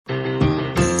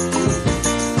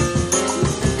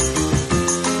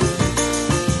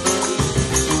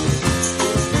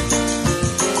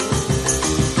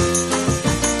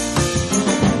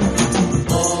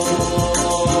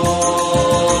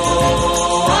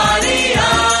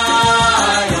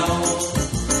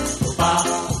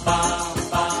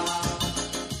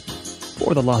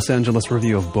For the Los Angeles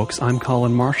Review of Books, I'm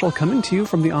Colin Marshall, coming to you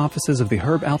from the offices of the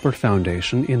Herb Alpert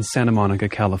Foundation in Santa Monica,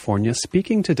 California,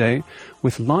 speaking today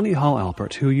with Lani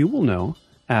Alpert, who you will know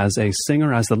as a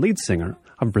singer, as the lead singer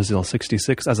of Brazil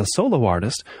 66, as a solo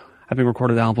artist, having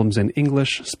recorded albums in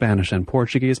English, Spanish, and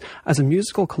Portuguese, as a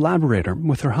musical collaborator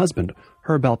with her husband,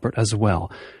 Herb Alpert, as well.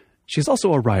 She's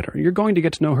also a writer. You're going to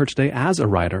get to know her today as a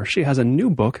writer. She has a new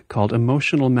book called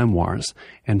Emotional Memoirs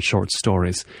and Short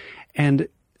Stories. And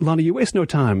Lani, you waste no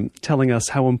time telling us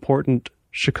how important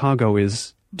Chicago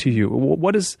is to you.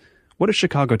 What is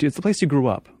Chicago to you? It's the place you grew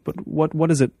up, but what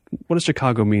does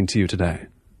Chicago mean to you today?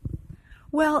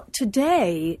 Well,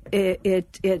 today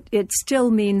it still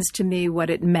means to me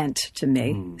what it meant to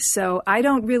me. So I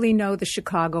don't really know the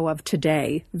Chicago of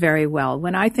today very well.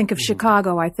 When I think of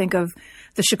Chicago, I think of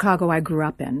the Chicago I grew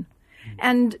up in.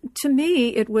 And to me,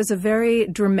 it was a very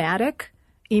dramatic,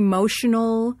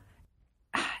 emotional,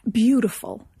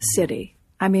 beautiful city.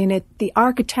 I mean, the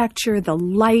architecture, the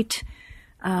light,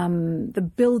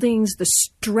 the buildings, the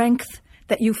strength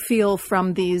that you feel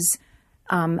from these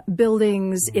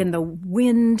buildings in the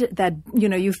wind that,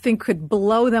 you think could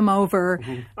blow them over,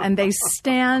 and they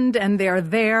stand and they're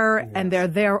there and they're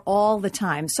there all the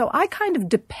time. So I kind of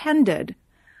depended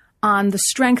on the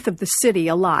strength of the city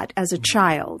a lot as a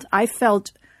child. I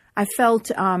felt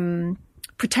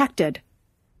protected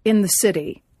in the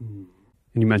city.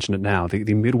 And you mentioned it now,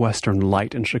 the Midwestern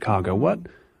light in Chicago.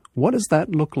 What does that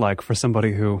look like for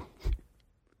somebody who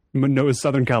knows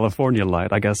Southern California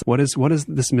light, I guess? What is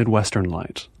this Midwestern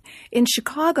light? In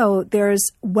Chicago, there's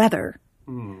weather.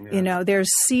 There's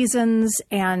seasons,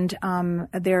 and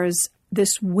there's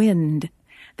this wind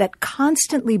that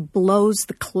constantly blows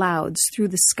the clouds through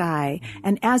the sky.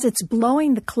 And as it's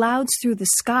blowing the clouds through the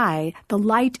sky, the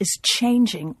light is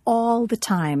changing all the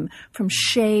time, from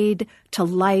shade to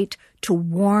light to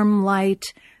warm light.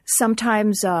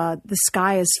 Sometimes the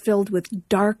sky is filled with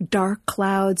dark, dark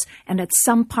clouds, and at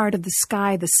some part of the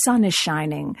sky, the sun is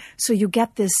shining. So you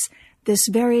get this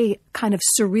very kind of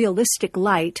surrealistic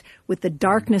light with the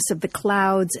darkness of the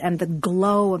clouds and the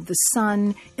glow of the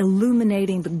sun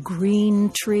illuminating the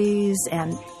green trees.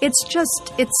 And it's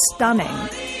stunning.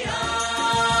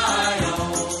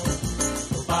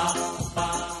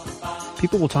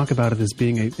 People will talk about it as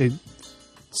being a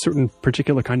certain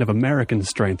particular kind of American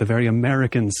strength, a very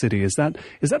American city. Is that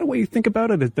a way you think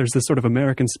about it? There's this sort of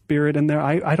American spirit in there.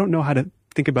 I don't know how to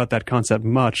think about that concept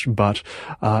much, but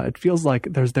it feels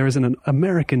like there is an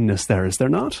Americanness there, is there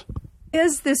not?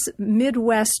 Is this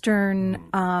Midwestern,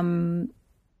 I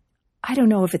don't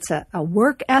know if it's a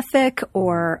work ethic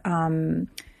or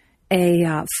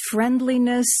a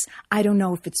friendliness. I don't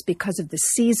know if it's because of the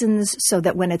seasons, so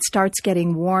that when it starts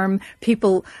getting warm,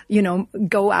 people,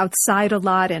 go outside a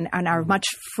lot and are much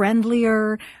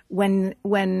friendlier. When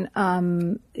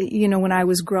I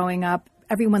was growing up,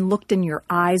 everyone looked in your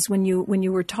eyes when you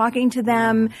were talking to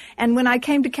them. And when I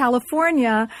came to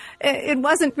California, it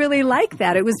wasn't really like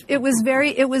that.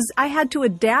 I had to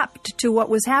adapt to what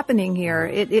was happening here.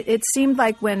 It seemed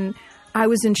like when I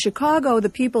was in Chicago, the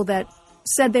people that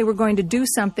said they were going to do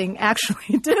something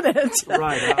actually did it.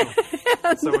 Right.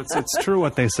 So it's true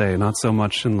what they say, not so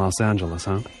much in Los Angeles,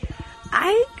 huh?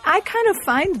 I kind of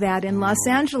find that in Los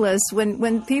Angeles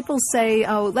when people say,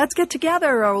 "Oh, let's get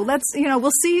together," or "Let's,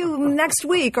 we'll see you next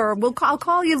week," or I'll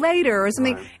call you later," or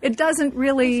something. Right. It doesn't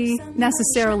really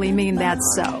necessarily mean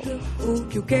that's so.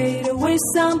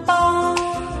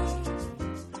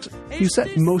 You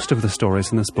set most of the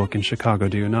stories in this book in Chicago,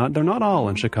 do you not? They're not all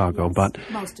in Chicago, but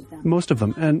most of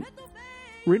them. And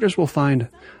readers will find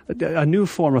a new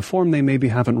form, a form they maybe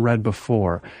haven't read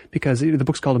before, because the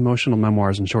book's called Emotional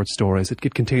Memoirs and Short Stories. It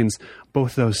contains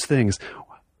both those things.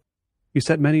 You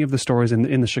set many of the stories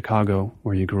in the Chicago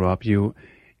where you grew up. You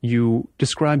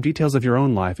describe details of your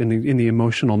own life in the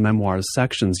emotional memoirs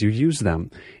sections. You use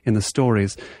them in the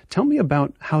stories. Tell me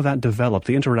about how that developed,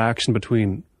 the interaction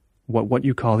between what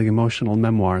you call the emotional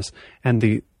memoirs and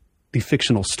the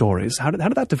fictional stories. How did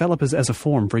that develop as a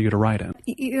form for you to write in?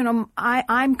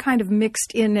 I'm kind of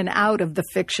mixed in and out of the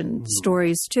fiction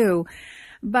stories too,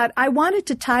 but I wanted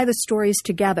to tie the stories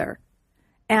together.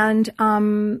 And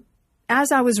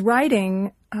as I was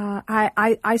writing,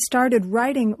 I started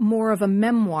writing more of a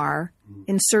memoir.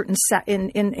 In certain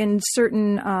certain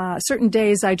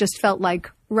days, I just felt like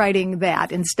writing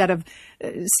that instead of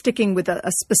sticking with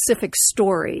a specific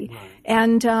story. Right.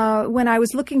 And when I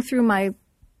was looking through my,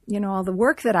 all the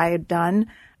work that I had done,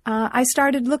 I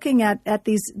started looking at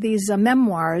these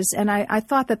memoirs, and I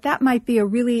thought that might be a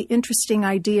really interesting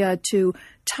idea to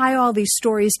tie all these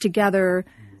stories together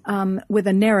with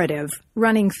a narrative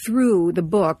running through the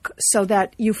book so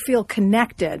that you feel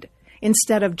connected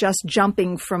instead of just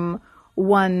jumping from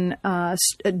one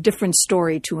different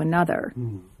story to another.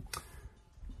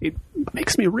 It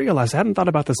makes me realize, I hadn't thought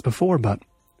about this before, but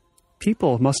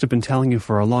people must have been telling you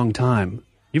for a long time,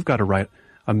 you've got to write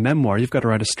a memoir, you've got to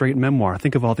write a straight memoir.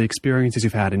 Think of all the experiences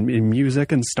you've had in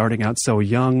music and starting out so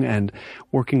young and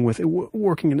working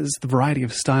in this variety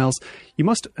of styles. You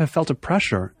must have felt a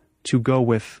pressure to go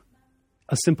with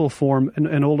a simple form,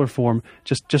 an older form,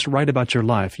 just write about your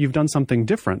life. You've done something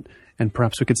different, and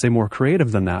perhaps we could say more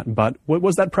creative than that. But what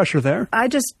was that pressure there? I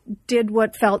just did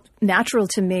what felt natural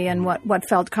to me and what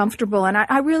felt comfortable. And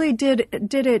I really did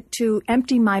it to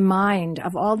empty my mind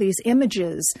of all these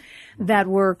images that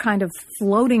were kind of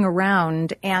floating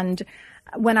around. And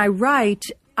when I write,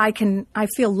 I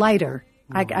feel lighter.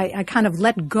 I kind of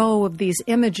let go of these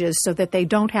images so that they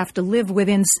don't have to live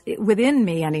within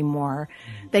me anymore.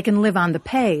 They can live on the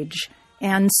page.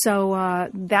 And so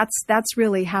that's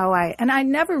really how and I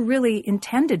never really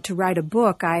intended to write a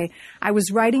book. I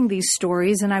was writing these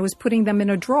stories and I was putting them in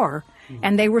a drawer,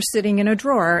 and they were sitting in a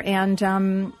drawer.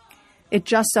 And it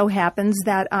just so happens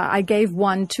that I gave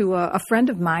one to a friend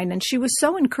of mine, and she was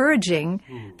so encouraging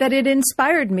that it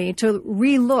inspired me to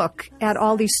relook at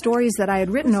all these stories that I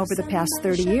had written over the past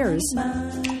 30 years.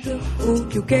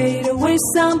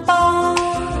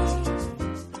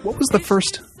 What was the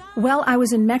first? Well, I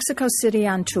was in Mexico City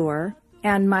on tour,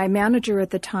 and my manager at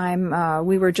the time,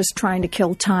 we were just trying to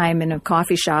kill time in a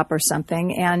coffee shop or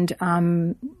something,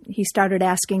 and he started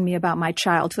asking me about my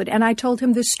childhood, and I told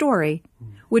him this story,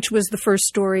 which was the first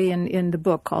story in the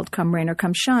book called Come Rain or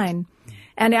Come Shine.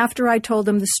 And after I told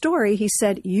him the story, he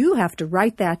said, "You have to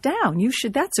write that down. You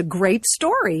should. That's a great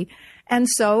story." And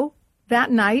so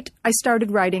that night, I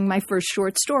started writing my first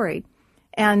short story.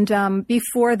 And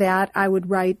before that, I would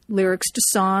write lyrics to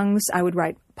songs. I would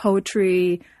write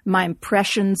poetry, my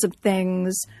impressions of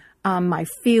things, my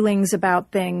feelings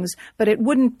about things. But it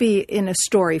wouldn't be in a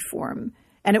story form,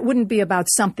 and it wouldn't be about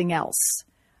something else.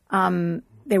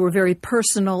 They were very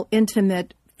personal,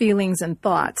 intimate feelings and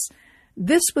thoughts.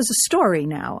 This was a story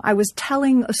now. I was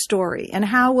telling a story, and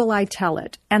how will I tell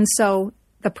it? And so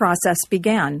the process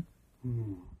began.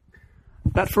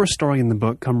 That first story in the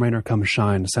book, Come Rain or Come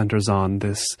Shine, centers on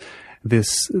this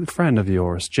friend of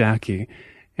yours, Jackie.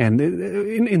 And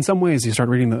in some ways, you start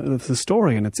reading the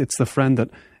story, and it's the friend that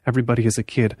everybody as a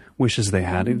kid wishes they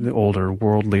had. The older,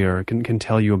 worldlier, can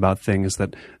tell you about things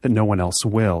that no one else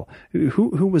will.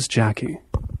 Who was Jackie?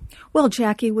 Well,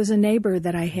 Jackie was a neighbor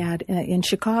that I had in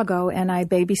Chicago, and I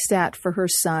babysat for her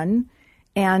son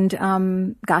and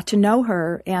got to know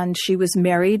her. And she was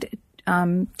married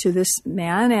to this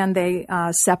man, and they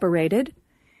separated,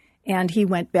 and he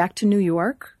went back to New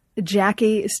York.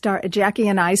 Jackie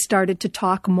and I started to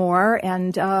talk more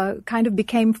and kind of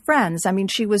became friends. I mean,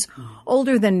 she was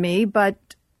older than me, but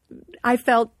I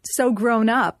felt so grown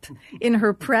up in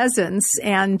her presence.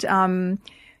 And,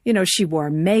 she wore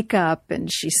makeup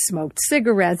and she smoked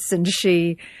cigarettes and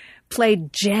she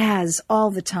played jazz all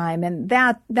the time. And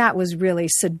that was really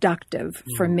seductive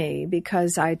for me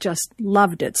because I just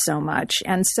loved it so much.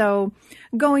 And so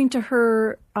going to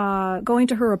her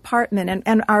apartment,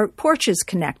 and our porches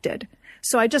connected.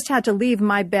 So I just had to leave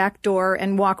my back door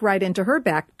and walk right into her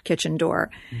back kitchen door.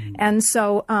 And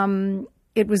so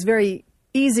it was very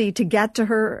easy to get to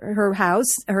her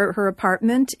house, her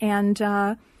apartment, and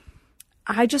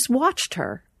I just watched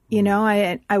her.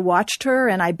 I watched her,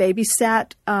 and I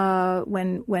babysat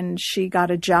when she got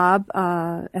a job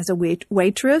as a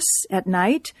waitress at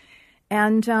night,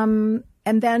 and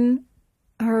then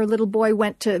her little boy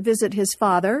went to visit his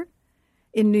father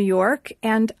in New York,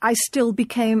 and I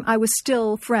was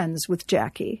still friends with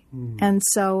Jackie, and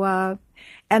so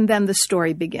and then the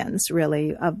story begins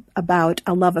really about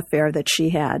a love affair that she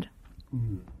had.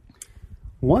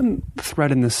 One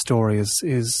thread in this story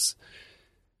is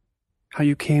how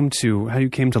you came to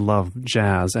love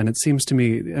jazz, and it seems to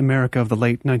me America of the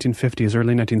late 1950s,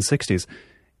 early 1960s,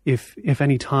 if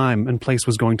any time and place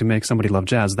was going to make somebody love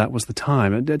jazz, that was the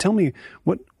time. Tell me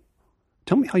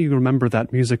how you remember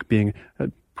that music being,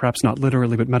 perhaps not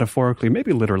literally, but metaphorically,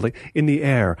 maybe literally, in the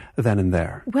air then and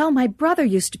there. Well, my brother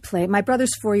used to play. My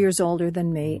brother's 4 years older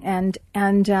than me, and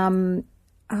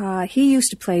he used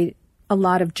to play a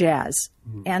lot of jazz,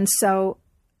 and so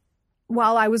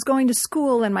while I was going to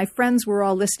school and my friends were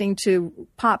all listening to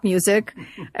pop music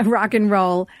and rock and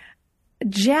roll,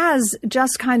 jazz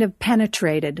just kind of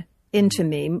penetrated into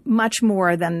me much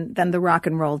more than the rock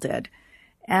and roll did.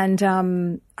 And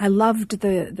I loved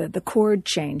the chord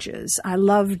changes. I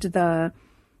loved the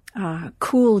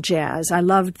cool jazz. I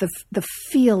loved the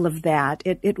feel of that.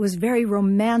 It was very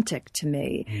romantic to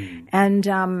me.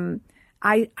 And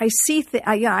I see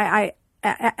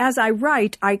as I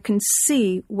write, I can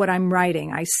see what I'm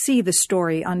writing. I see the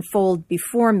story unfold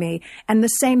before me, and the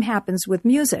same happens with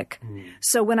music.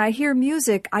 So when I hear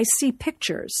music, I see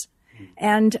pictures,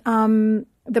 and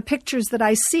the pictures that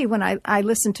I see when I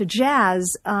listen to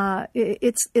jazz, are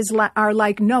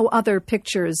like no other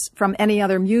pictures from any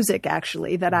other music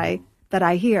actually that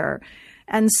I hear,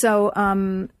 and so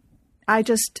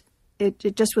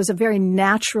it just was a very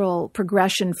natural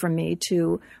progression for me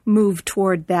to move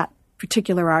toward that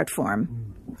particular art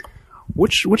form.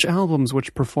 Which albums,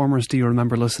 which performers do you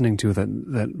remember listening to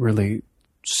that really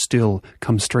still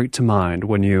come straight to mind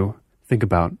when you think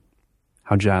about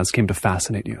how jazz came to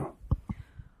fascinate you?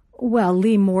 Well,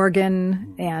 Lee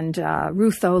Morgan and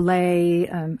Ruth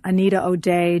Olay, Anita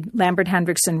O'Day, Lambert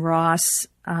Hendrickson Ross,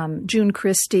 June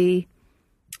Christie.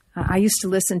 I used to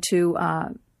listen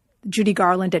to Judy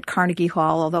Garland at Carnegie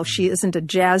Hall, although she isn't a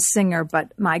jazz singer,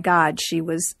 but my God, she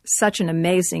was such an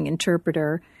amazing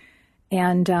interpreter.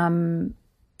 And Gene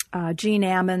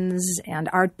Ammons and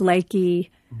Art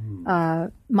Blakey,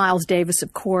 Miles Davis,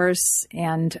 of course,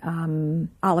 and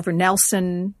Oliver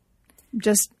Nelson.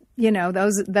 Just,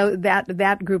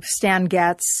 that group, Stan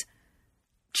Getz,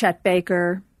 Chet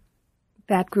Baker,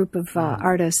 that group of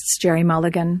artists, Jerry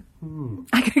Mulligan.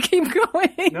 I could keep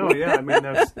going. No, yeah, I mean,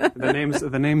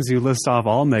 the names you list off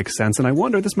all make sense, and I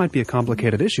wonder, this might be a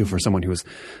complicated issue for someone who's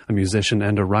a musician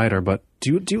and a writer, but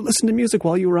do you listen to music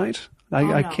while you write?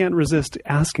 I can't resist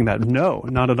asking that. No,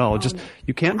 not at all. Just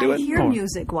you can't do it. I hear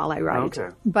music while I write,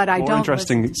 but I don't. More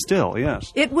interesting still,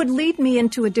 yes. It would lead me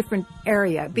into a different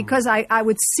area because I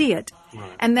would see it,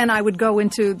 and then I would go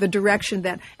into the direction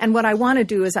that. And what I want to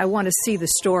do is I want to see the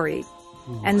story,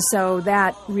 and so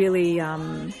that really.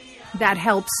 That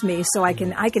helps me, so I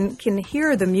can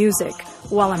hear the music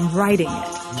while I'm writing it.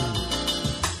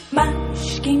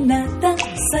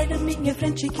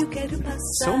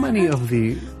 So many of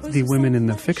the women in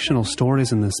the fictional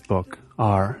stories in this book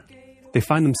they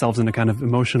find themselves in a kind of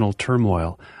emotional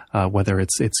turmoil, whether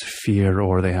it's fear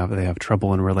or they have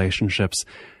trouble in relationships.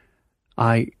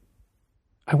 I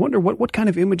wonder what kind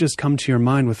of images come to your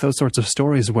mind with those sorts of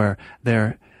stories where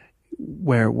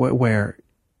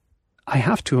I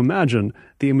have to imagine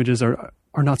the images are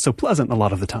not so pleasant a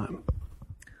lot of the time.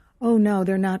 Oh no,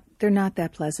 they're not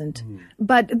that pleasant.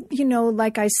 But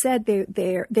like I said,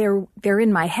 they're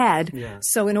in my head. Yeah.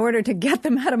 So in order to get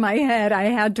them out of my head, I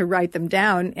had to write them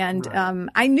down. And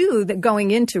I knew that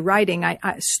going into writing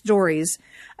stories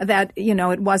that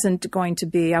it wasn't going to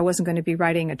be. I wasn't going to be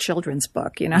writing a children's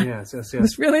book. Yes. It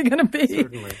was really going to be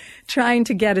trying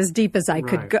to get as deep as I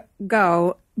could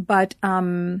go. But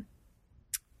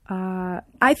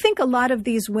I think a lot of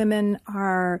these women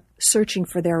are searching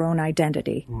for their own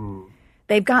identity.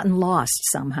 They've gotten lost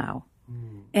somehow,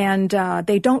 and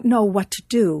they don't know what to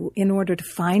do in order to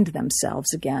find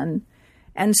themselves again.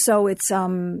 And so it's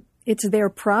their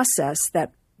process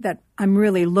that I'm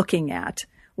really looking at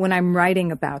when I'm writing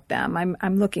about them.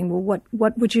 I'm looking, well,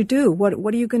 what would you do? What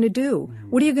are you going to do?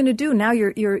 What are you going to do now?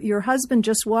 Your husband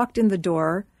just walked in the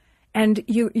door. And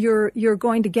you're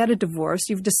going to get a divorce.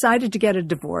 You've decided to get a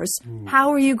divorce. How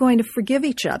are you going to forgive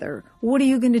each other? What are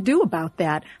you going to do about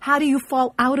that? How do you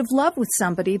fall out of love with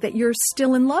somebody that you're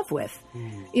still in love with?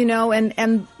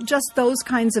 And just those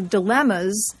kinds of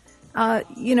dilemmas,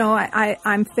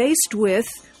 I'm faced with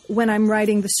when I'm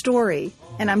writing the story,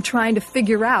 and I'm trying to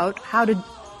figure out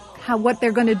what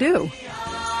they're going to do.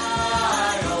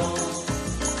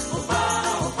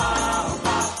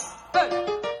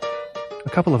 A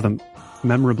couple of them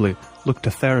memorably look to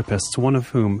therapists, one of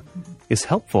whom is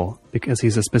helpful because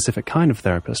he's a specific kind of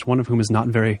therapist, one of whom is not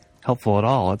very helpful at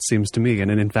all, it seems to me. And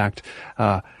in fact,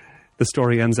 that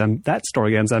story ends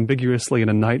ambiguously in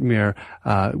a nightmare,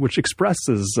 which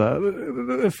expresses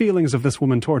the feelings of this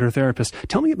woman toward her therapist.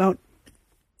 Tell me about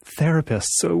therapists.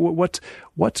 So what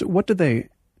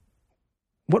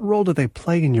role do they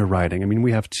play in your writing? I mean,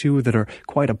 we have two that are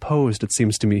quite opposed, it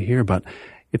seems to me here, but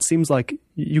it seems like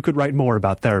you could write more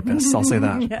about therapists. I'll say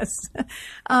that. Yes.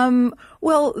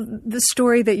 Well, the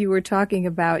story that you were talking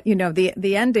about,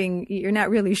 the ending, you're not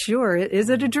really sure. Is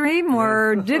it a dream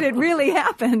or did it really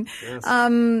happen? Yes.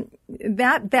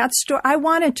 That story, I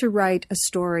wanted to write a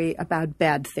story about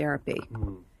bad therapy.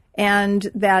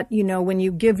 And that, when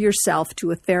you give yourself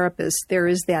to a therapist, there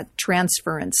is that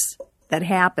transference that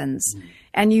happens.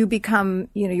 And you become,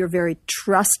 you're very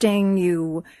trusting.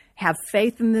 You have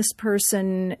faith in this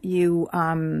person. You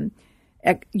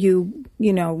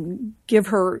give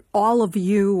her all of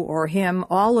you or him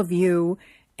all of you.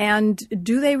 And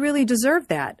do they really deserve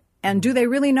that? And do they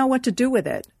really know what to do with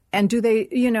it? And do they,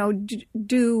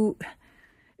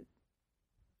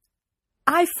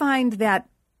 I find that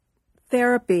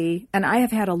therapy, and I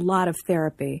have had a lot of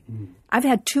therapy. I've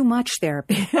had too much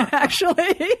therapy,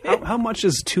 actually. How much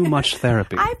is too much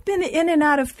therapy? I've been in and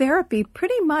out of therapy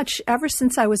pretty much ever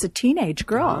since I was a teenage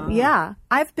girl. Yeah.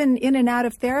 I've been in and out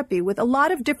of therapy with a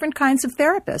lot of different kinds of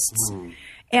therapists.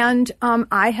 And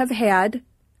I have had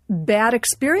bad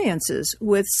experiences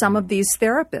with some of these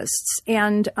therapists.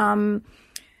 And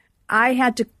I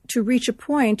had to reach a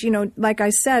point, like I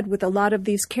said, with a lot of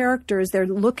these characters, they're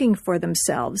looking for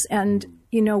themselves. And,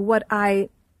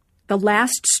 the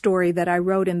last story that I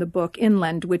wrote in the book,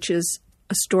 Inland, which is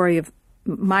a story of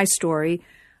my story,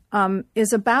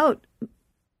 is about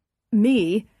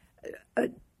me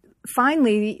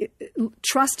finally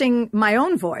trusting my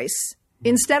own voice.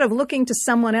 Instead of looking to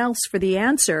someone else for the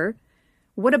answer,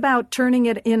 what about turning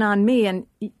it in on me and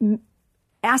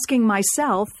asking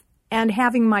myself and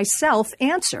having myself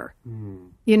answer?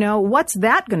 What's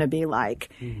that going to be like?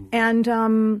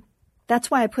 And that's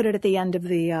why I put it at the end of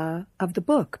the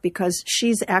book, because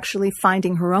she's actually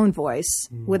finding her own voice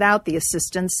without the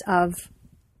assistance of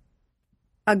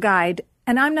a guide.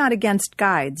 And I'm not against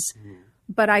guides,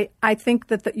 but I think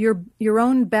that your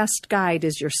own best guide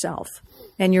is yourself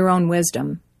and your own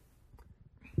wisdom.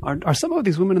 Are some of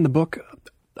these women in the book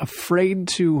afraid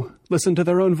to listen to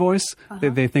their own voice?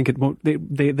 They think it won't.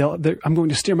 I'm going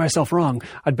to steer myself wrong.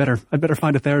 I'd better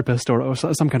find a therapist or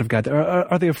some kind of guide.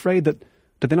 Are they afraid that?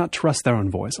 Do they not trust their own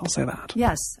voice? I'll say that.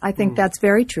 Yes, I think that's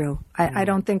very true. I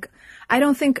don't think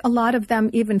a lot of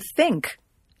them even think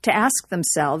to ask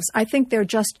themselves. I think they're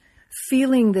just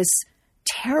feeling this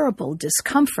terrible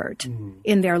discomfort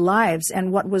in their lives,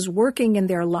 and what was working in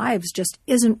their lives just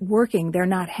isn't working. They're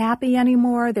not happy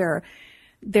anymore. They're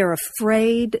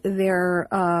afraid. They're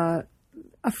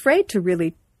afraid to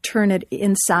really turn it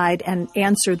inside and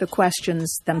answer the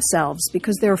questions themselves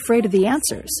because they're afraid of the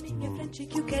answers.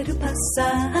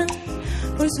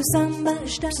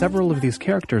 Several of these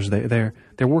characters, they're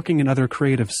working in other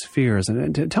creative spheres.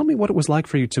 And tell me what it was like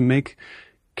for you to make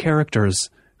characters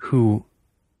who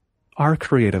are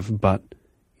creative, but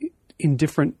in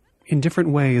different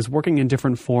ways, working in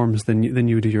different forms than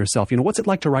you do yourself. What's it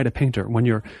like to write a painter when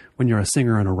you're a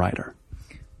singer and a writer?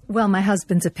 Well, my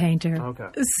husband's a painter. Okay.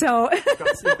 So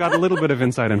you've got a little bit of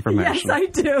inside information. Yes, I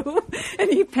do. And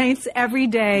he paints every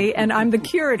day, and I'm the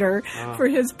curator for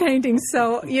his paintings.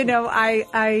 So,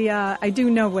 I do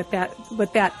know what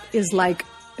that is like,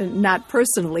 not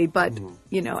personally, but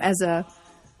as a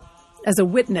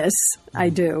witness, I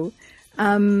do.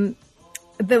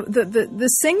 The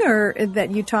singer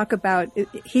that you talk about,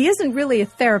 he isn't really a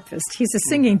therapist. He's a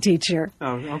singing teacher.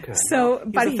 Oh, okay. So,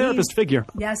 he's a therapist figure.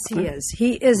 Yes, he is.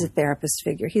 He is a therapist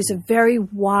figure. He's a very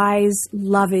wise,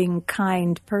 loving,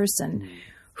 kind person.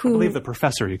 I believe the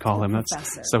professor, you call him.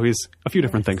 So he's a few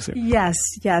different things here. Yes,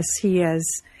 he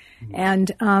is. And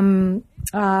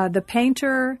the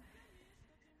painter,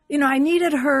 I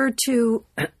needed her to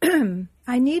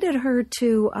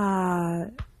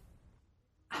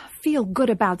feel good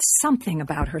about something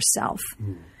about herself.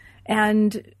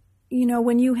 And,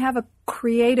 when you have a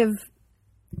creative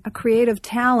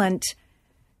talent,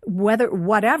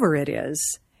 whatever it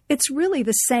is, it's really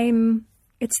the same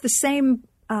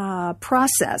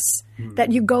process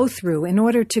that you go through in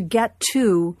order to get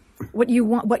to what you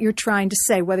want, what you're trying to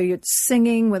say, whether it's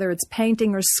singing, whether it's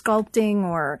painting or sculpting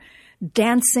or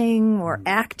dancing or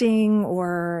acting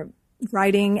or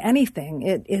writing, anything.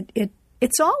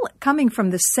 It's all coming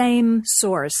from the same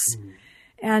source,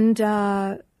 and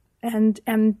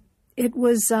it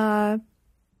was so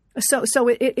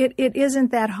it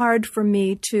isn't that hard for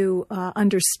me to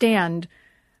understand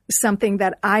something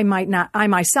that I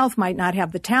myself might not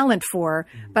have the talent for,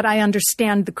 but I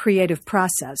understand the creative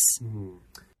process.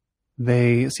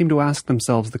 They seem to ask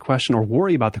themselves the question, or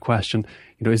worry about the question.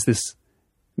 Is this?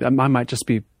 I might just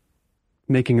be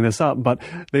making this up, but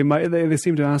they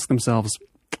seem to ask themselves,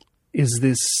 Is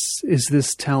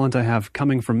this talent I have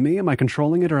coming from me? Am I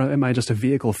controlling it, or am I just a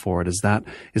vehicle for it? Is that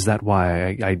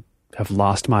why I have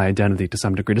lost my identity to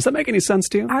some degree? Does that make any sense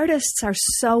to you? Artists are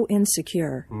so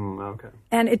insecure. Okay.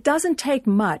 And it doesn't take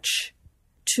much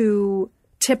to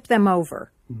tip them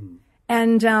over.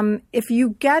 And if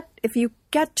you get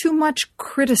too much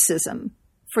criticism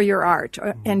for your art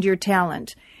and your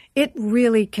talent, it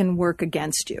really can work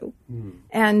against you.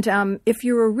 And if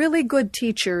you're a really good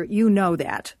teacher, you know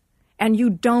that. And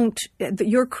you don't,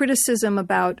 your criticism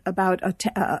about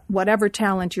whatever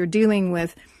talent you're dealing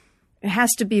with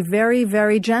has to be very,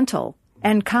 very gentle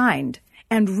and kind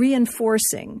and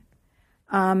reinforcing,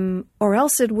 or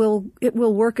else it will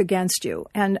work against you.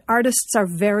 And artists are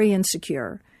very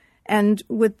insecure. And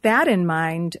with that in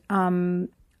mind,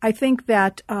 I think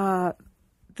that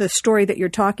the story that you're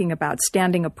talking about,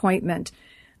 standing appointment,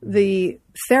 the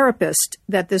therapist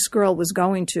that this girl was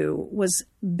going to was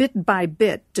bit by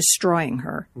bit destroying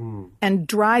her and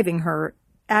driving her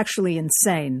actually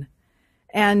insane.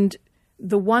 And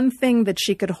the one thing that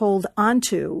she could hold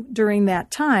onto during that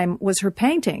time was her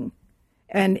painting.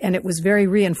 And it was very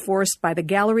reinforced by the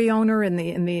gallery owner in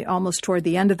the almost toward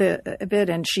the end of it.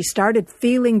 And she started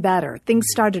feeling better. Things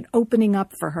started opening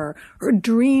up for her. Her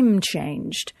dream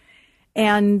changed.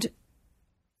 And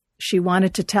she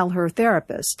wanted to tell her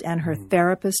therapist, and her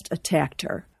therapist attacked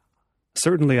her.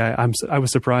 Certainly, I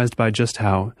was surprised by just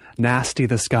how nasty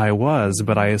this guy was,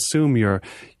 but I assume you're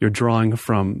drawing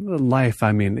from life.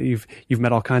 I mean, you've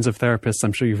met all kinds of therapists.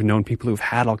 I'm sure you've known people who've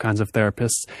had all kinds of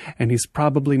therapists, and he's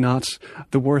probably not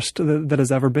the worst that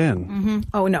has ever been. Mm-hmm.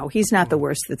 Oh no, he's not the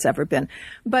worst that's ever been.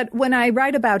 But when I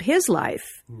write about his life,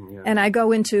 and I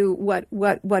go into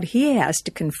what he has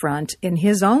to confront in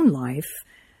his own life,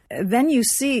 then you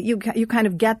see you kind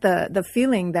of get the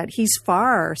feeling that he's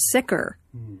far sicker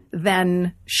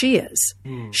than she is.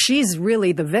 She's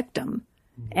really the victim,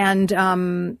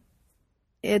 and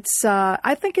it's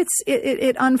I think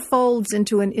it unfolds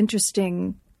into an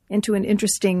interesting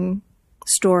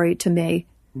story to me.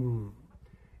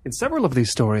 In several of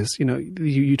these stories,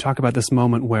 you talk about this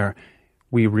moment where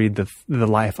we read the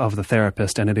life of the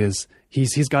therapist, and it is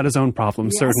he's got his own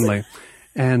problems, certainly.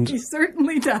 And he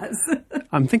certainly does.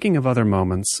 I'm thinking of other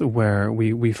moments where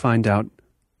we find out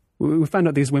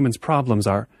these women's problems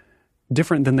are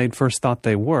different than they'd first thought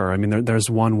they were. I mean, there's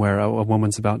one where a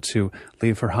woman's about to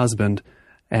leave her husband,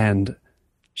 and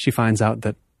she finds out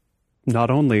that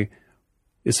not only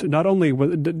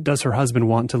does her husband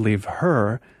want to leave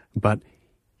her, but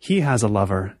he has a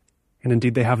lover, and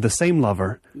indeed they have the same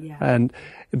lover. Yeah. And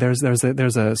there's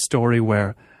a story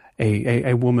where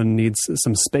a woman needs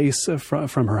some space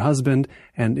from her husband,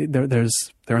 and there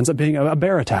ends up being a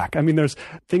bear attack. I mean, there's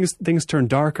things turn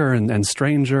darker and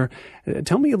stranger.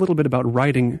 Tell me a little bit about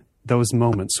writing those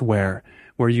moments where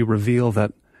you reveal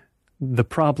that the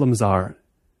problems are,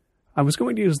 I was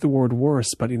going to use the word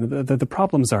worse, but the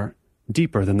problems are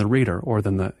deeper than the reader or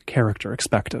than the character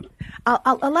expected.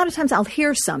 A lot of times I'll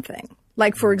hear something.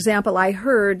 Like, for example, I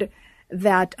heard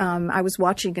that I was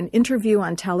watching an interview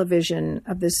on television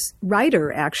of this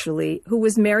writer, actually, who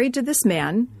was married to this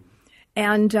man.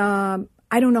 And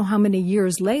I don't know how many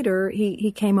years later,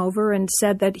 he came over and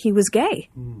said that he was gay.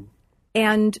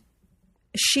 And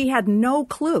she had no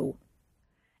clue.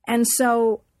 And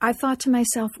so I thought to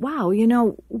myself, wow,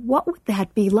 what would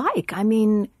that be like? I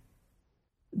mean,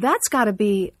 that's got to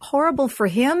be horrible for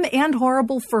him and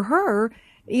horrible for her.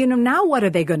 Now what are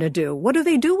they going to do? What do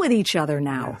they do with each other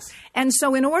now? Yes. And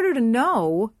so in order to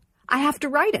know, I have to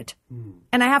write it.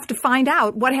 And I have to find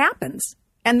out what happens.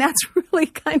 And that's really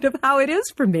kind of how it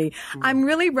is for me. I'm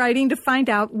really writing to find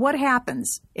out what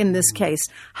happens in this case.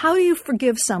 How do you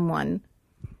forgive someone?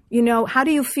 How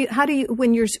do you feel,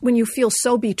 when you feel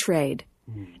so betrayed?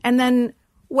 And then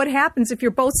what happens if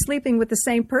you're both sleeping with the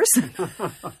same person?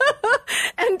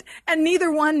 and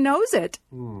neither one knows it.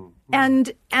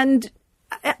 And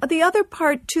the other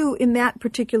part, too, in that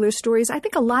particular story is I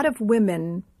think a lot of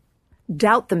women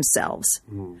doubt themselves.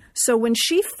 So when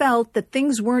she felt that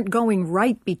things weren't going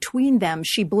right between them,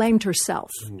 she blamed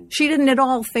herself. She didn't at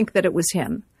all think that it was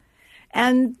him.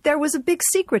 And there was a big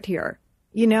secret here,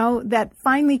 that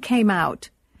finally came out.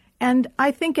 And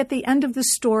I think at the end of the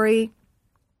story,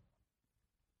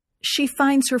 she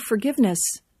finds her forgiveness.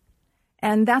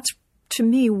 And that's, to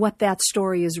me, what that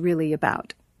story is really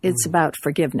about. It's about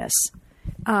forgiveness.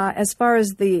 As far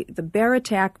as the bear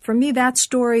attack, for me, that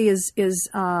story is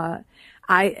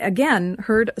I, again,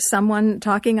 heard someone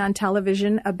talking on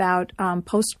television about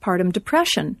postpartum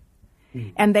depression.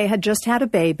 And they had just had a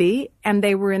baby, and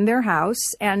they were in their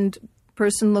house, and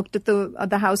person looked at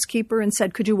the housekeeper and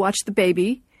said, "Could you watch the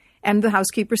baby?" And the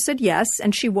housekeeper said yes,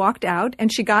 and she walked out,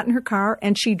 and she got in her car,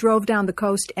 and she drove down the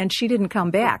coast, and she didn't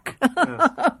come back.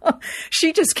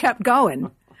 She just kept going.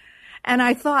 And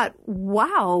I thought,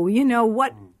 wow,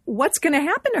 what's going to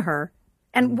happen to her?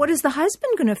 And what is the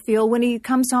husband going to feel when he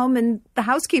comes home and the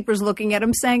housekeeper's looking at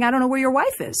him saying, "I don't know where your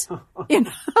wife is."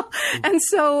 And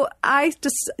so I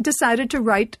decided to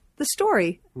write the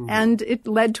story. And it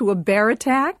led to a bear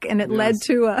attack, and it led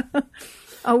to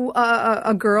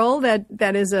a girl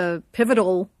that is a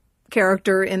pivotal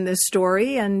character in this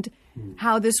story, and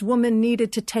how this woman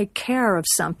needed to take care of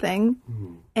something.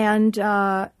 And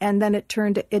then it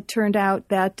turned out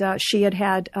that she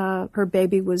had her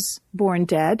baby was born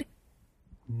dead,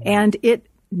 and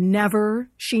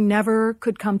she never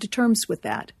could come to terms with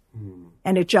that,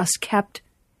 and it just kept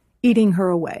eating her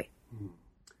away.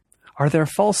 Are there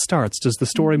false starts? Does the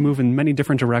story move in many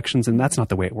different directions and that's not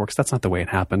the way it works, that's not the way it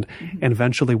happened, and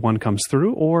eventually one comes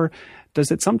through? Or does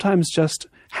it sometimes just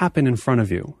happen in front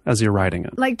of you as you're writing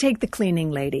it? Like take The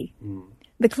Cleaning Lady.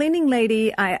 The Cleaning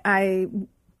Lady, I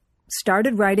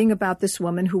started writing about this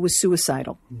woman who was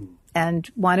suicidal and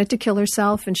wanted to kill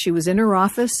herself, and she was in her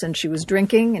office and she was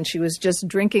drinking, and she was just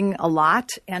drinking a lot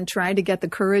and trying to get the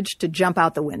courage to jump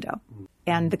out the window.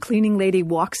 And the cleaning lady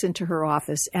walks into her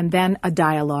office, and then a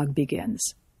dialogue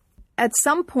begins. At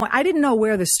some point, I didn't know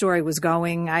where the story was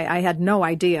going. I had no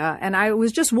idea, and I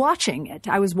was just watching it.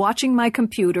 I was watching my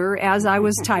computer as I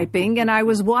was typing, and I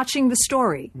was watching the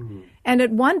story. And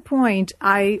at one point,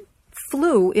 I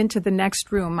flew into the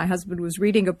next room. My husband was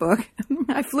reading a book.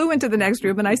 I flew into the next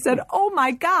room, and I said, "Oh, my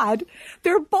God,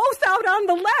 they're both out on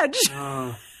the ledge."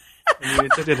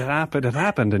 It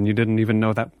happened, and you didn't even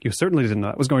know that. You certainly didn't know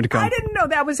that was going to come. I didn't know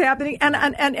that was happening.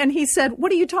 And he said,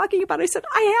 "What are you talking about?" I said,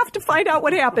 "I have to find out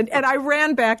what happened." And I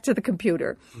ran back to the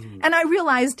computer. And I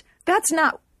realized that's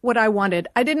not what I wanted.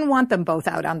 I didn't want them both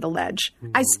out on the ledge.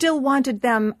 I still wanted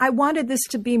them. I wanted this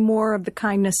to be more of the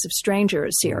kindness of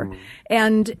strangers here.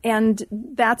 And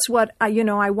that's what I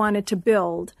wanted to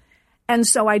build. And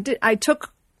so I did. I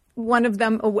took both of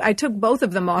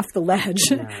them off the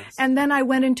ledge, and then I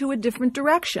went into a different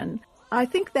direction. I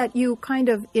think that you kind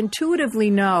of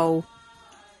intuitively know,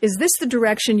 is this the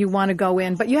direction you want to go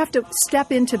in? But you have to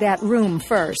step into that room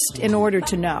first in order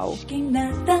to know.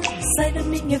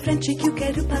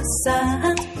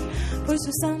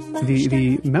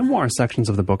 The memoir sections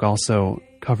of the book also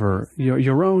cover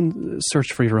your own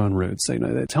search for your own roots.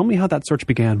 Tell me how that search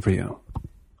began for you.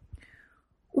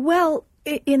 Well,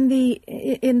 in the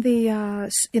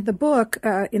book,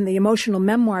 in the emotional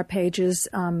memoir pages,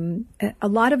 a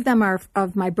lot of them are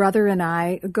of my brother and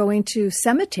I going to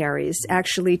cemeteries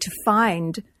actually to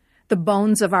find the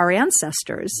bones of our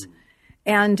ancestors.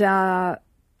 And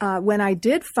when I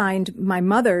did find my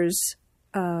mother's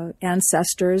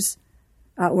ancestors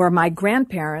or my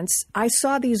grandparents, I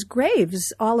saw these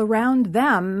graves all around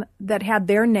them that had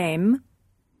their name,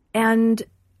 and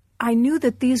I knew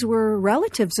that these were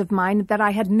relatives of mine that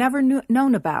I had never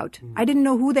known about. I didn't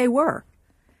know who they were.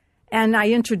 And I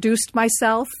introduced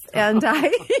myself, and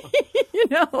I,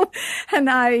 and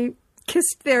I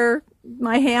kissed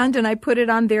my hand, and I put it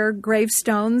on their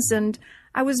gravestones. And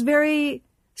I was very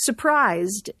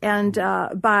surprised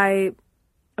by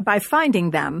finding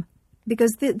them,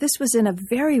 because this was in a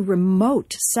very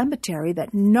remote cemetery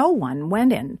that no one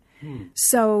went in.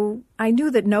 So I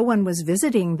knew that no one was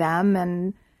visiting them,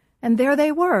 and there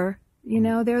they were,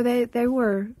 there they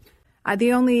were. I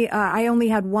only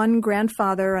had one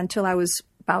grandfather until I was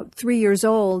about 3 years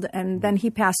old, and then he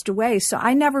passed away. So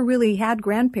I never really had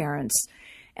grandparents,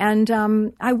 and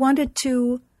I wanted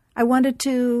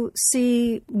to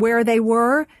see where they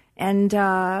were and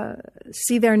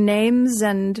see their names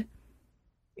and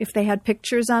if they had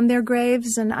pictures on their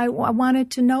graves, and I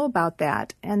wanted to know about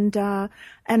that. And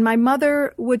my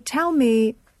mother would tell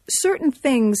me certain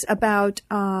things about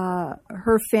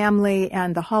her family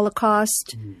and the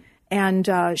Holocaust, and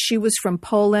she was from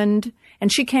Poland,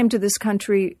 and she came to this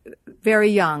country very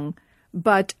young,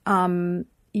 but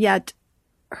yet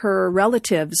her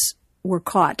relatives were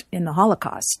caught in the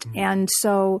Holocaust. And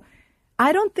so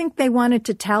I don't think they wanted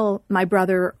to tell my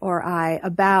brother or I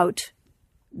about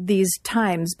these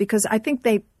times, because I think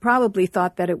they probably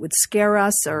thought that it would scare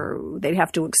us, or they'd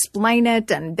have to explain it,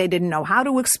 and they didn't know how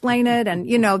to explain it, and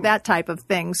that type of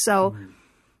thing. So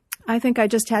I think I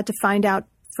just had to find out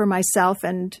for myself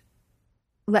and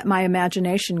let my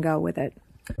imagination go with it.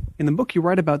 In the book, you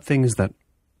write about things that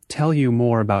tell you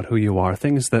more about who you are,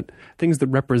 things that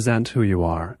represent who you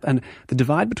are, and the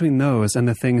divide between those and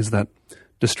the things that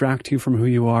distract you from who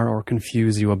you are or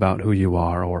confuse you about who you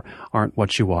are or aren't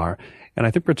what you are. And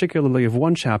I think particularly of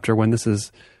one chapter when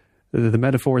the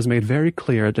metaphor is made very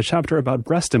clear, the chapter about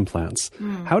breast implants.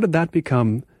 How did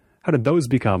those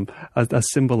become a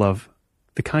symbol of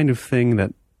the kind of thing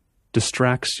that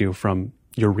distracts you from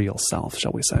your real self,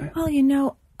 shall we say?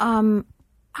 Well,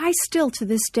 I still to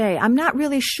this day, I'm not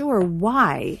really sure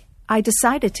why I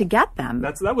decided to get them.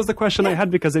 That was the question I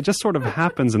had, because it just sort of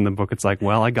happens in the book. It's like,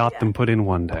 well, I got them put in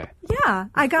one day. Yeah,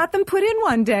 I got them put in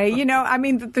one day.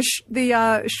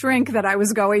 The shrink that I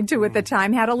was going to at the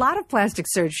time had a lot of plastic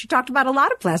surgery. She talked about a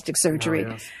lot of plastic surgery. Oh,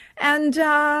 yes.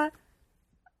 And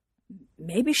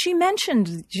maybe she mentioned,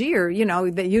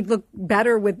 that you'd look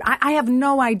better with, I have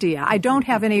no idea. I don't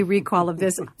have any recall of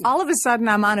this. All of a sudden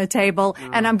I'm on a table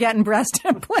and I'm getting breast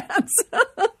implants.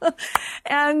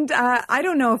 And I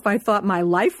don't know if I thought my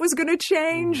life was going to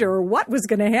change or what was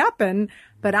going to happen,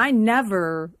 but I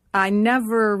never I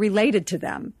never related to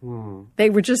them. They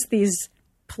were just these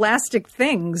plastic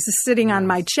things sitting on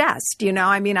my chest. You know,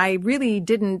 I mean, I really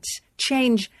didn't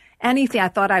change anything. I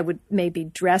thought I would maybe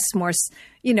dress more,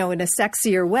 you know, in a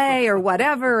sexier way or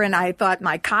whatever. And I thought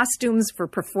my costumes for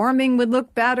performing would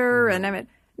look better. And I mean,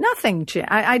 nothing.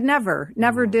 I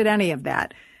never did any of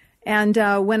that. And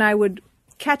when I would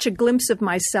catch a glimpse of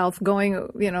myself going,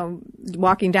 you know,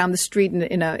 walking down the street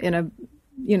in a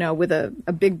you know, with a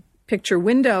big picture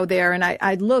window there, and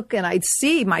I'd look and I'd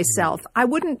see myself, I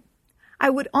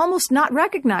would almost not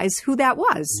recognize who that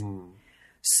was.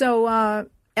 So,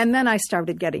 and then I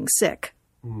started getting sick.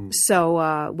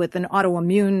 So, with an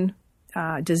autoimmune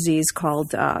disease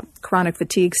called chronic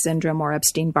fatigue syndrome or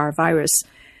Epstein-Barr virus.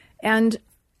 And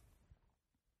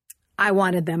I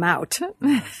wanted them out,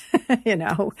 you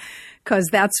know, because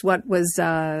that's what was,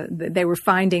 they were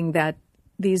finding that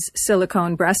these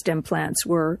silicone breast implants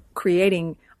were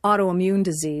creating autoimmune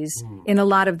disease in a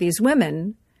lot of these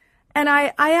women. And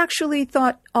I actually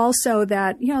thought also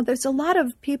that, you know, there's a lot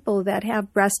of people that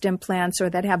have breast implants or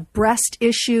that have breast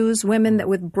issues, women that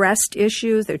with breast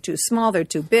issues, they're too small, they're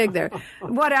too big, they're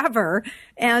whatever,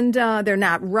 and they're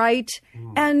not right.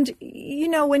 And, you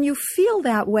know, when you feel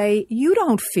that way, you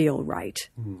don't feel right.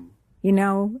 You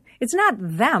know, it's not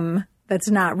them that's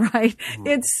not right.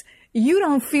 It's you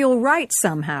don't feel right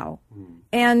somehow.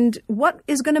 And what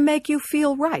is going to make you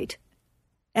feel right?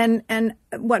 And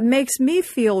what makes me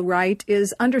feel right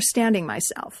is understanding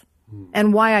myself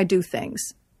and why I do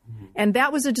things. And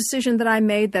that was a decision that I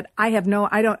made that I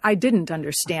didn't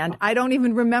understand. I don't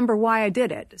even remember why I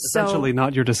did it. Essentially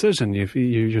not your decision.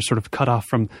 You're sort of cut off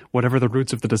from whatever the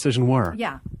roots of the decision were.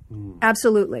 Yeah,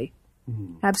 absolutely.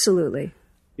 Absolutely.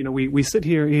 You know, we sit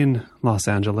here in Los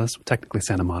Angeles, technically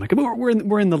Santa Monica, but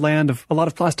we're in the land of a lot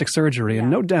of plastic surgery, and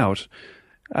no doubt,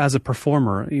 as a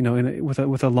performer, you know,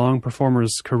 with a long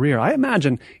performer's career, I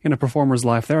imagine in a performer's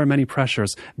life there are many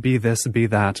pressures: be this, be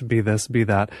that, be this, be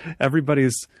that. I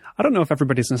don't know if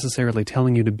everybody's necessarily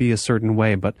telling you to be a certain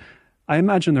way, but I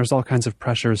imagine there's all kinds of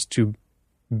pressures to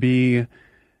be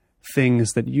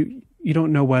things that you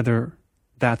don't know whether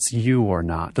that's you or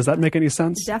not. Does that make any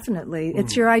sense? Definitely.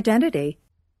 It's your identity.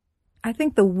 I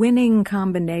think the winning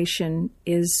combination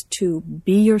is to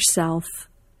be yourself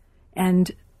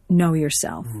and know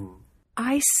yourself.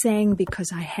 I sang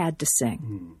because I had to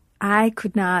sing. I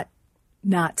could not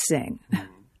sing.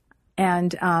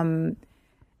 And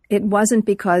it wasn't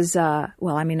because,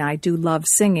 well, I mean, I do love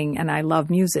singing and I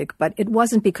love music, but it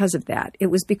wasn't because of that. It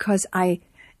was because I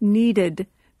needed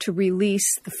to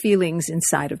release the feelings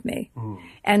inside of me.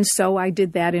 And so I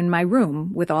did that in my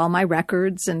room with all my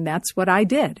records, and that's what I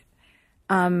did.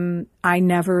 I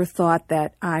never thought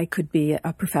that I could be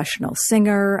a professional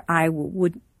singer.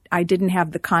 I didn't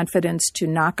have the confidence to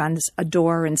knock on a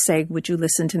door and say, "Would you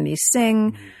listen to me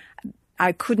sing?"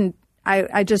 I couldn't,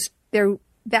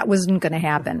 that wasn't going to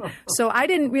happen. So I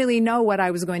didn't really know what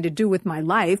I was going to do with my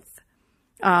life.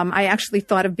 I actually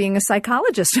thought of being a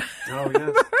psychologist. Oh,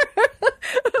 yes.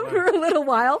 For a little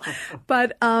while.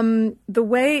 But the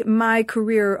way my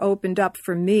career opened up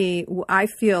for me, I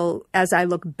feel, as I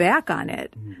look back on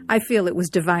it, I feel it was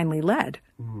divinely led.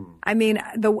 I mean,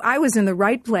 I was in the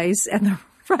right place at the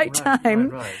right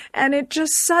time, and it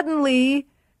just suddenly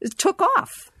took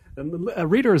off.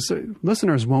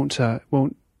 Listeners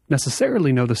won't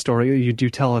necessarily know the story. You do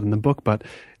tell it in the book, but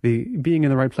the being in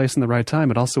the right place in the right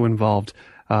time, it also involved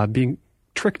being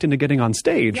tricked into getting on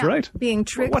stage, right? Being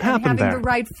tricked. What happened and having there? the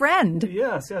right friend.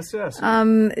 Yes.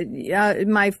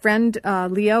 My friend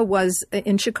Leah was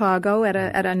in Chicago at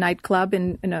a nightclub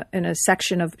in a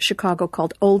section of Chicago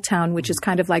called Old Town, which is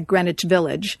kind of like Greenwich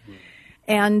Village,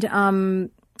 and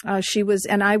she was,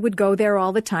 and I would go there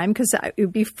all the time because it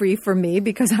would be free for me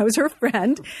because I was her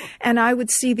friend, and I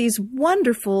would see these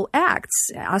wonderful acts: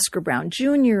 Oscar Brown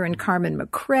Jr. and Carmen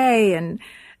McRae and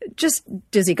just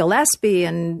Dizzy Gillespie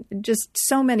and just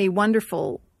so many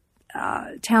wonderful,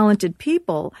 talented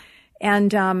people.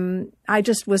 And I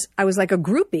was like a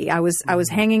groupie. I was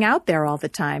hanging out there all the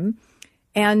time.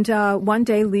 And one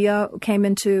day Leah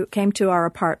came to our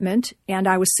apartment, and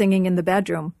I was singing in the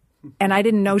bedroom, and I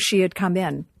didn't know she had come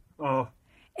in. Oh.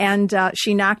 And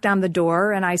she knocked on the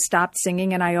door, and I stopped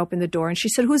singing, and I opened the door, and she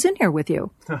said, "Who's in here with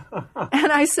you?"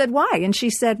 And I said, "Why?" And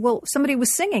she said, "Well, somebody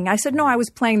was singing." I said, "No, I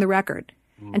was playing the record."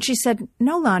 And she said,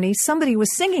 "No, Lani, somebody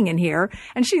was singing in here."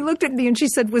 And she looked at me and she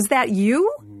said, "Was that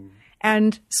you?"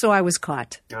 And so I was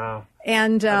caught.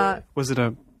 And was it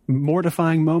a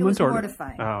mortifying moment? It was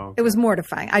mortifying. Oh, okay. It was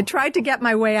mortifying. I tried to get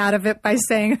my way out of it by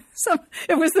saying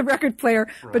it was the record player,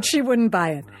 but she wouldn't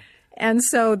buy it. And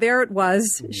so there it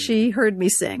was. She heard me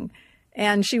sing.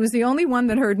 And she was the only one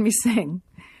that heard me sing.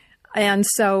 And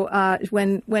so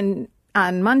when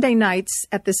on Monday nights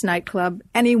at this nightclub,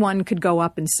 anyone could go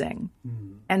up and sing.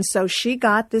 And so she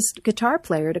got this guitar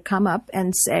player to come up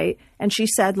and say, and she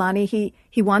said, Lani,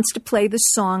 he wants to play the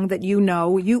song that you know.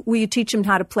 Will you teach him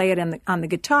how to play it on the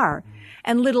guitar?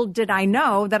 And little did I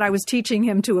know that I was teaching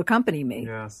him to accompany me.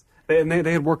 Yes.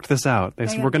 They had worked this out. They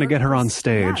said, we're going to get her on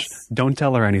stage. Yes. Don't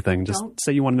tell her anything. Just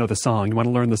say you want to know the song. You want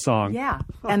to learn the song. Yeah.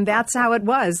 And that's how it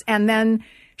was. And then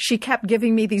she kept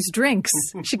giving me these drinks.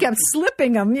 She kept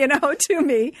slipping them, to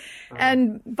me.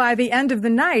 And by the end of the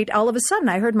night, all of a sudden,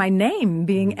 I heard my name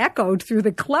being echoed through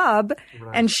the club.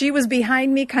 Right. And she was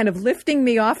behind me, kind of lifting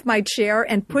me off my chair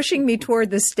and pushing me toward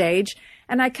the stage.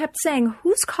 And I kept saying,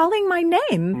 who's calling my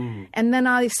name? And then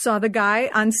I saw the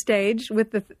guy on stage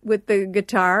with the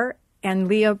guitar, and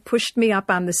Leah pushed me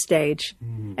up on the stage.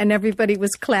 And everybody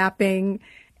was clapping.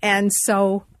 And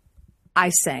so I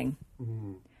sang.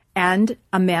 And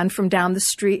a man from down the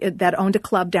street that owned a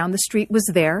club down the street was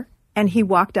there. And he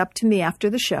walked up to me after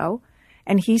the show.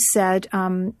 And he said,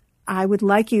 I would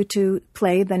like you to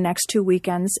play the next 2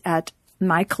 weekends at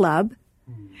my club.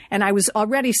 And I was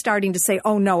already starting to say,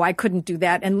 oh, no, I couldn't do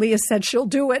that. And Leah said, she'll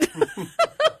do it.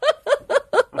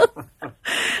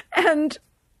 And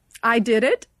I did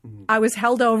it. I was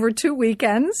held over 2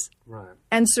 weekends. Right.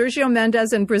 And Sergio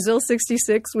Mendes in Brazil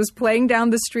 66 was playing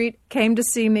down the street, came to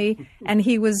see me, and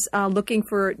he was looking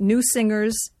for new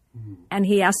singers. And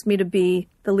he asked me to be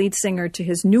the lead singer to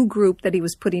his new group that he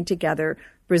was putting together,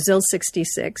 Brazil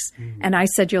 66. And I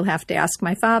said, you'll have to ask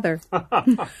my father. I'll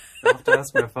have to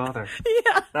ask my father.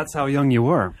 Yeah. That's how young you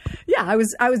were. Yeah, I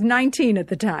was 19 at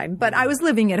the time, but I was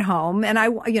living at home, and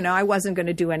I wasn't going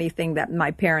to do anything that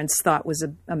my parents thought was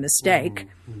a mistake.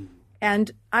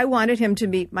 And I wanted him to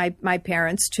meet my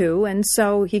parents too, and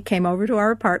so he came over to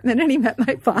our apartment and he met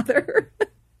my father.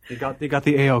 He got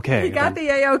the A-OK. He got the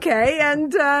A-OK,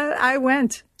 and I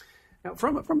went. Now,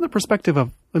 from the perspective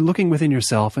of looking within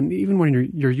yourself, and even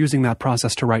when you're using that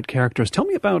process to write characters, tell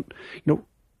me about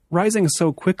rising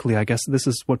so quickly. I guess this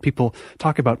is what people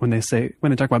talk about when they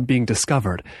talk about being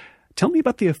discovered. Tell me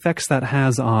about the effects that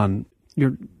has on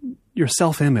your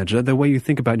self-image, the way you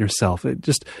think about yourself.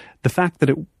 Just the fact that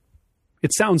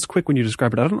it sounds quick when you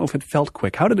describe it. I don't know if it felt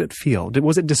quick. How did it feel?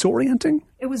 Was it disorienting?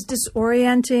 It was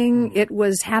disorienting. It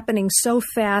was happening so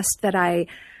fast that I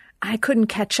couldn't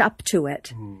catch up to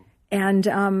it. And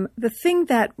the thing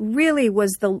that really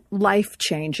was the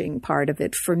life-changing part of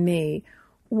it for me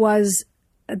was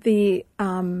the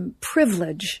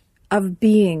privilege of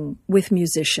being with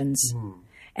musicians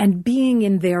and being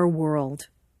in their world.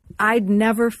 I'd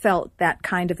never felt that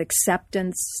kind of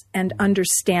acceptance and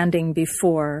understanding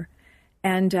before.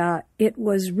 And it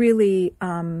was really,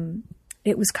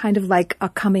 it was kind of like a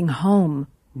coming home,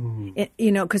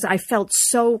 because I felt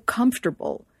so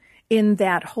comfortable in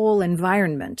that whole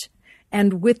environment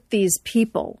and with these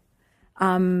people.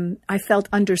 I felt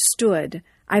understood.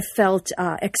 I felt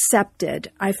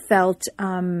accepted. I felt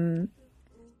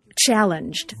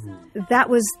challenged. That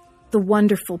was the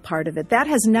wonderful part of it. That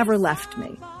has never left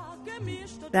me.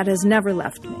 That has never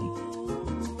left me.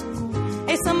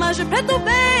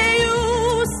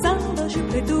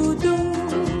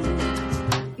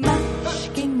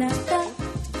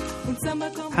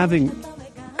 Having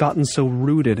gotten so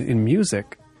rooted in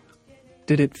music,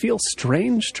 did it feel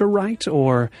strange to write,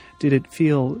 or did it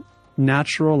feel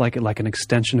natural, like an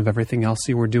extension of everything else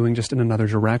you were doing, just in another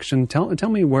direction? Tell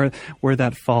me where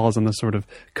that falls on the sort of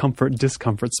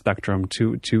comfort-discomfort spectrum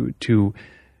to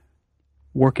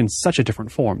work in such a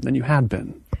different form than you had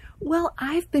been. Well,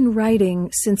 I've been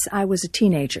writing since I was a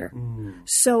teenager.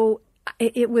 So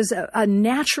it was a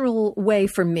natural way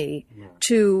for me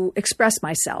to express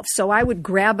myself. So I would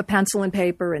grab a pencil and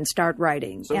paper and start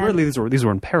writing. So really, these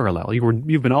were in parallel.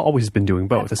 You've always been doing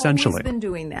both, essentially. I've always been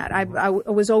doing that. I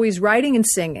was always writing and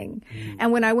singing.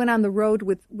 And when I went on the road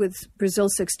with Brazil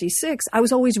 66, I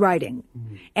was always writing.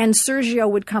 And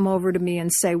Sergio would come over to me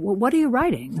and say, "Well, what are you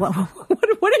writing? What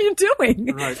are you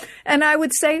doing?" Right. And I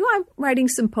would say, "Well, I'm writing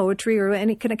some poetry, or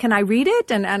can I read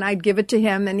it?" And I'd give it to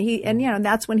him, and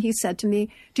that's when he said to me,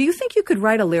 "Do you think you could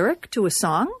write a lyric to a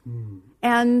song?"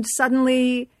 And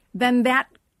suddenly, then that,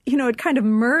 it kind of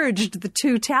merged the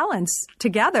two talents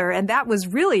together, and that was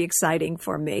really exciting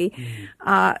for me,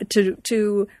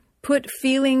 to put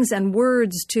feelings and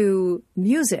words to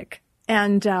music,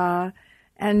 and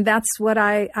that's what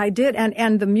I did,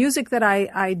 and the music that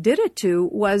I did it to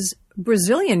was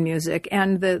Brazilian music,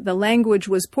 and the language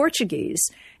was Portuguese,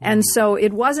 and so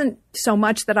it wasn't so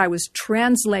much that I was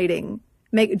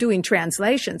doing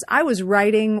translations. I was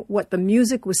writing what the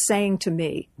music was saying to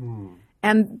me.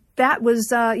 And that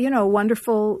was, a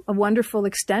wonderful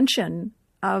extension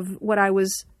what I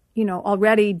was,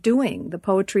 already doing, the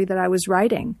poetry that I was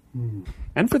writing.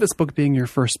 And for this book being your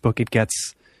first book, it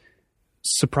gets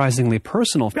surprisingly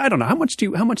personal. I don't know, how much do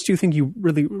you think you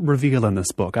really reveal in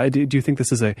this book? Do you think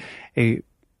this is a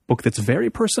book that's very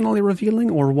personally revealing,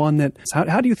 or one that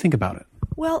how do you think about it?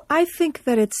 Well, I think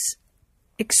that it's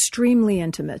extremely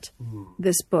intimate,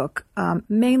 this book,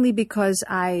 mainly because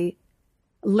I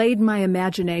laid my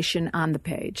imagination on the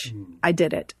page. I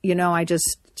did it.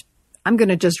 I'm going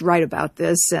to just write about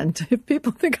this, and if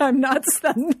people think I'm nuts,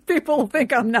 then people will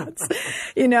think I'm nuts,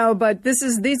 but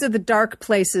these are the dark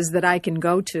places that I can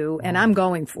go to, and I'm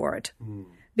going for it.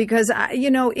 Because,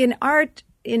 in art,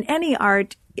 in any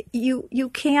art, you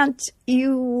can't,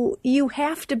 you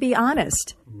have to be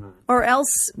honest, or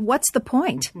else what's the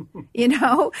point,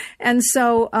 And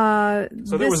so,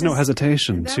 so there was no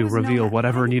hesitation to reveal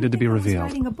whatever needed to be revealed. I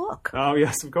was writing a book. Oh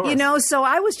yes, of course. So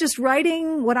I was just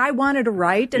writing what I wanted to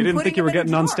write. And you didn't think you were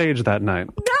getting on stage that night?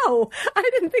 No, I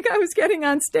didn't think I was getting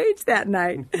on stage that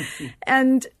night.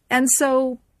 and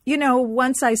so,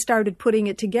 once I started putting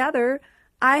it together,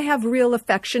 I have real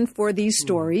affection for these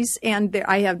stories, and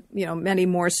I have, many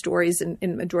more stories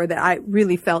in my drawer that I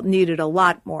really felt needed a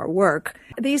lot more work.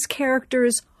 These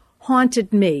characters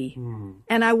haunted me,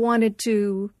 and I wanted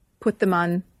to put them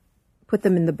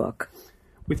in the book.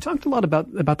 We've talked a lot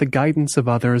about the guidance of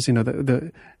others,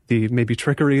 the maybe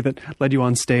trickery that led you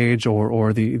on stage,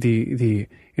 or the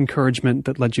encouragement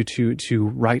that led you to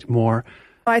write more.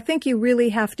 I think you really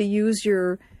have to use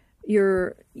your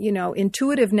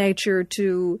intuitive nature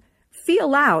to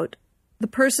feel out the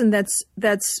person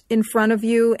that's in front of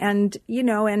you, and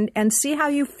see how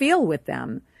you feel with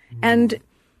them. And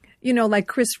like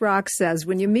Chris Rock says,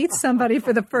 when you meet somebody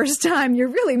for the first time, you're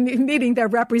really meeting their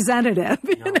representative,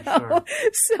 Sure.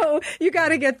 So you got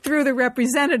to get through the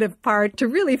representative part to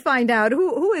really find out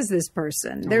who is this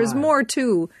person. There's more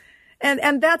to.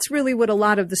 And that's really what a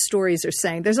lot of the stories are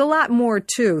saying. There's a lot more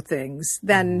to things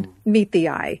than meet the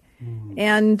eye.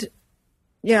 And,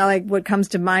 like what comes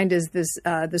to mind is this,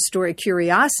 the story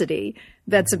Curiosity,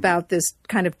 that's about this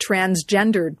kind of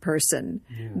transgendered person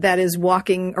that is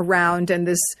walking around, and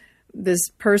this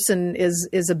person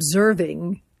is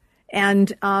observing.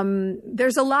 And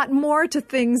there's a lot more to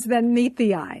things than meet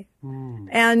the eye.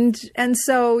 And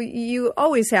so you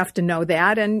always have to know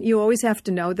that, and you always have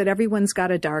to know that everyone's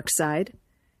got a dark side,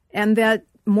 and that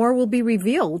more will be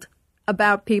revealed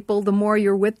about people the more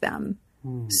you're with them.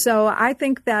 So I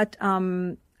think that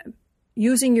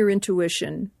using your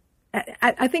intuition,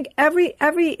 I think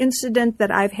every incident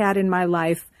that I've had in my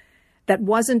life that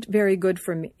wasn't very good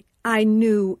for me, I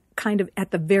knew kind of at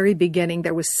the very beginning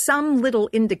there was some little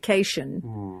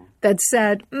indication that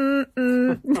said,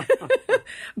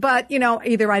 but,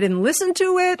 either I didn't listen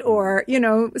to it, or,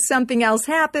 something else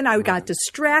happened. I got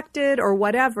distracted or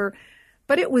whatever,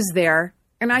 but it was there.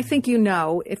 And I think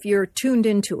if you're tuned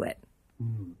into it.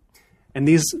 And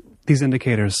these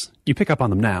indicators, you pick up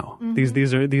on them now.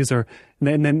 These are,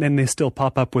 and they still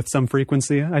pop up with some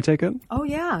frequency, I take it? Oh,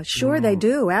 yeah, sure they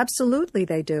do. Absolutely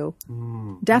they do.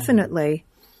 Definitely.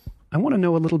 I want to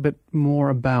know a little bit more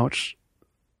about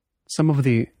some of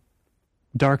the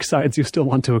dark sides you still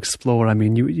want to explore. I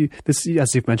mean, this,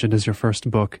 as you've mentioned, is your first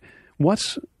book.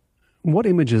 What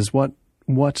images, what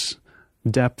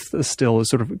depth still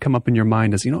sort of come up in your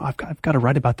mind as, I've got to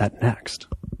write about that next?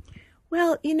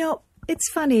 Well,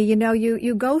 it's funny,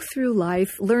 you go through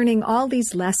life learning all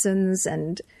these lessons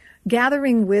and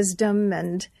gathering wisdom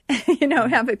and,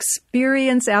 have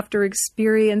experience after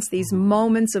experience, these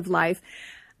moments of life.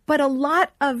 But a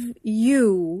lot of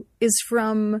you is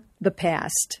from the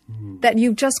past that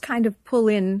you just kind of pull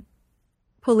into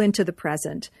the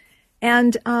present.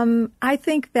 And I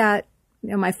think that,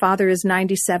 my father is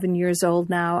 97 years old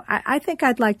now. I think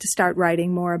I'd like to start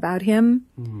writing more about him.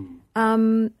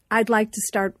 I would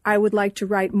like to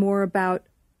write more about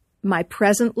my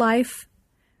present life,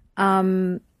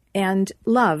 and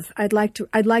love. I'd like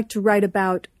to write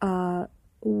about,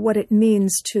 what it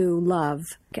means to love,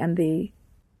 and the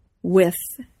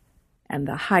width and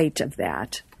the height of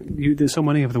that. There's so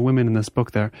many of the women in this book,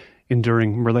 they're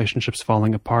enduring relationships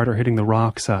falling apart or hitting the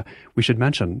rocks. We should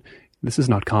mention, this is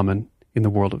not common in the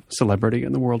world of celebrity,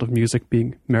 in the world of music,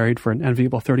 being married for an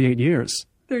enviable 38 years.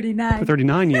 39.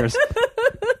 39 years.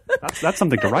 That's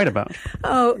something to write about.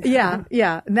 Oh,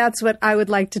 yeah. That's what I would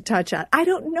like to touch on. I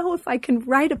don't know if I can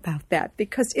write about that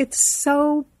because it's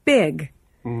so big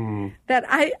that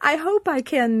I hope I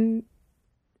can.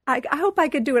 I hope I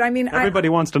could do it. I mean, everybody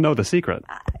wants to know the secret.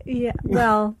 Yeah.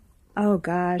 Well, oh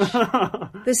gosh,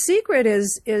 the secret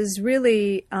is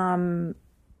really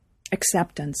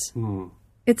acceptance.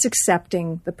 It's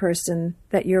accepting the person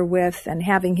that you're with and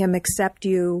having him accept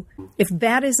you. If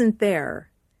that isn't there,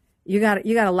 you got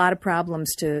a lot of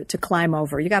problems to climb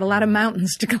over. You got a lot of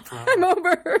mountains to climb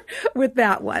over with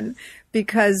that one,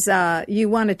 because you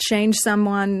want to change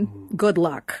someone. Good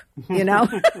luck, you know.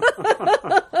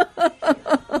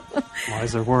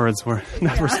 Wiser words were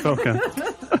never spoken.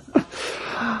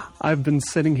 I've been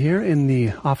sitting here in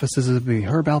the offices of the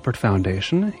Herb Alpert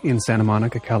Foundation in Santa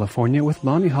Monica, California, with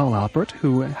Lani Hall Alpert,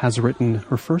 who has written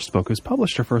her first book, who's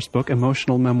published her first book,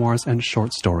 Emotional Memoirs and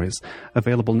Short Stories.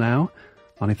 Available now.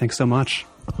 Lani, thanks so much.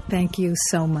 Thank you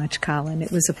so much, Colin.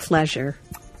 It was a pleasure.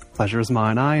 Pleasure is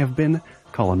mine. I have been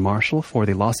Colin Marshall for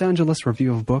the Los Angeles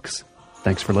Review of Books.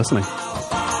 Thanks for listening.